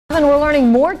And we're learning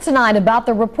more tonight about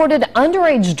the reported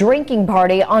underage drinking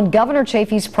party on Governor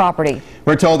Chafee's property.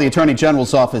 We're told the Attorney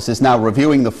General's office is now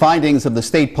reviewing the findings of the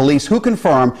state police, who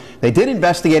confirm they did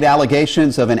investigate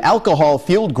allegations of an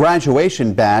alcohol-fueled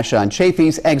graduation bash on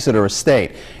Chafee's Exeter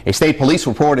estate. A state police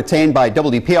report obtained by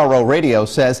WPRO Radio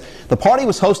says the party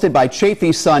was hosted by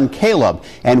Chafee's son Caleb,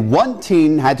 and one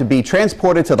teen had to be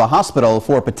transported to the hospital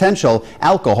for potential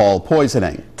alcohol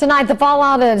poisoning. Tonight, the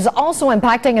fallout is also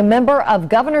impacting a member of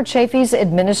Governor Chafee's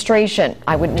administration.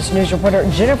 Eyewitness News reporter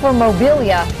Jennifer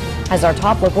Mobilia has our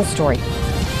top local story.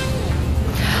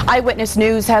 Eyewitness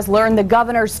News has learned the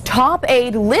governor's top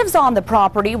aide lives on the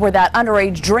property where that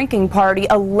underage drinking party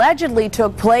allegedly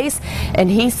took place, and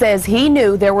he says he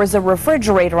knew there was a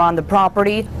refrigerator on the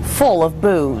property full of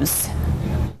booze.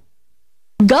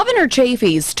 Governor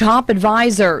Chafee's top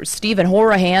advisor, Stephen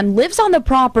Horahan, lives on the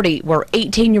property where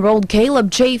 18-year-old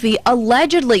Caleb Chafee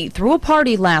allegedly threw a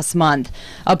party last month.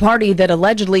 A party that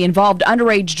allegedly involved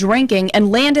underage drinking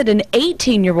and landed an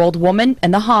 18-year-old woman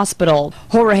in the hospital.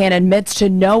 Horahan admits to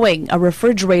knowing a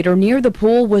refrigerator near the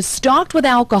pool was stocked with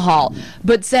alcohol,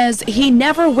 but says he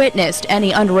never witnessed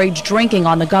any underage drinking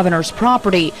on the governor's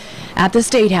property. At the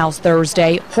State House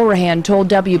Thursday, Horahan told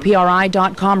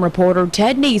WPRI.com reporter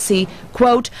Ted Nesi,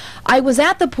 quote, "I was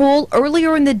at the pool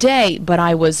earlier in the day, but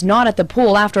I was not at the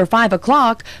pool after 5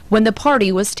 o'clock when the party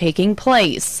was taking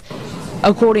place."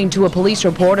 According to a police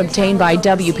report obtained by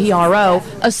WPRO,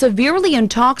 a severely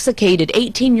intoxicated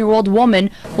 18-year-old woman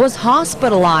was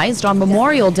hospitalized on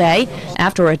Memorial Day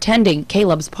after attending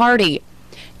Caleb's party.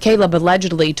 Caleb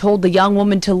allegedly told the young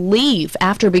woman to leave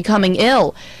after becoming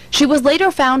ill. She was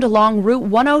later found along Route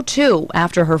 102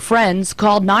 after her friends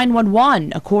called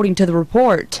 911, according to the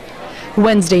report.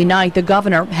 Wednesday night, the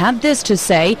governor had this to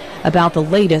say about the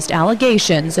latest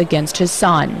allegations against his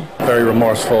son. Very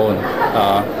remorseful,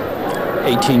 and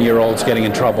 18-year-olds getting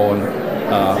in trouble,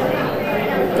 and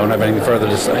don't have anything further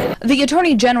to say. The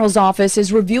Attorney General's office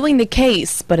is reviewing the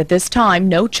case, but at this time,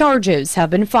 no charges have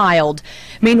been filed.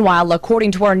 Meanwhile,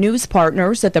 according to our news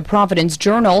partners at the Providence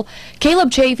Journal,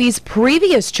 Caleb Chafee's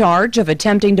previous charge of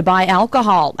attempting to buy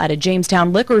alcohol at a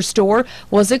Jamestown liquor store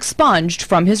was expunged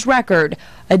from his record,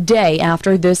 a day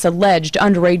after this alleged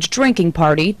underage drinking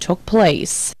party took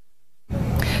place.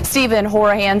 Stephen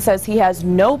Horahan says he has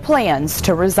no plans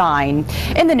to resign.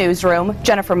 In the newsroom,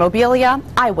 Jennifer Mobilia,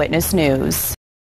 Eyewitness News.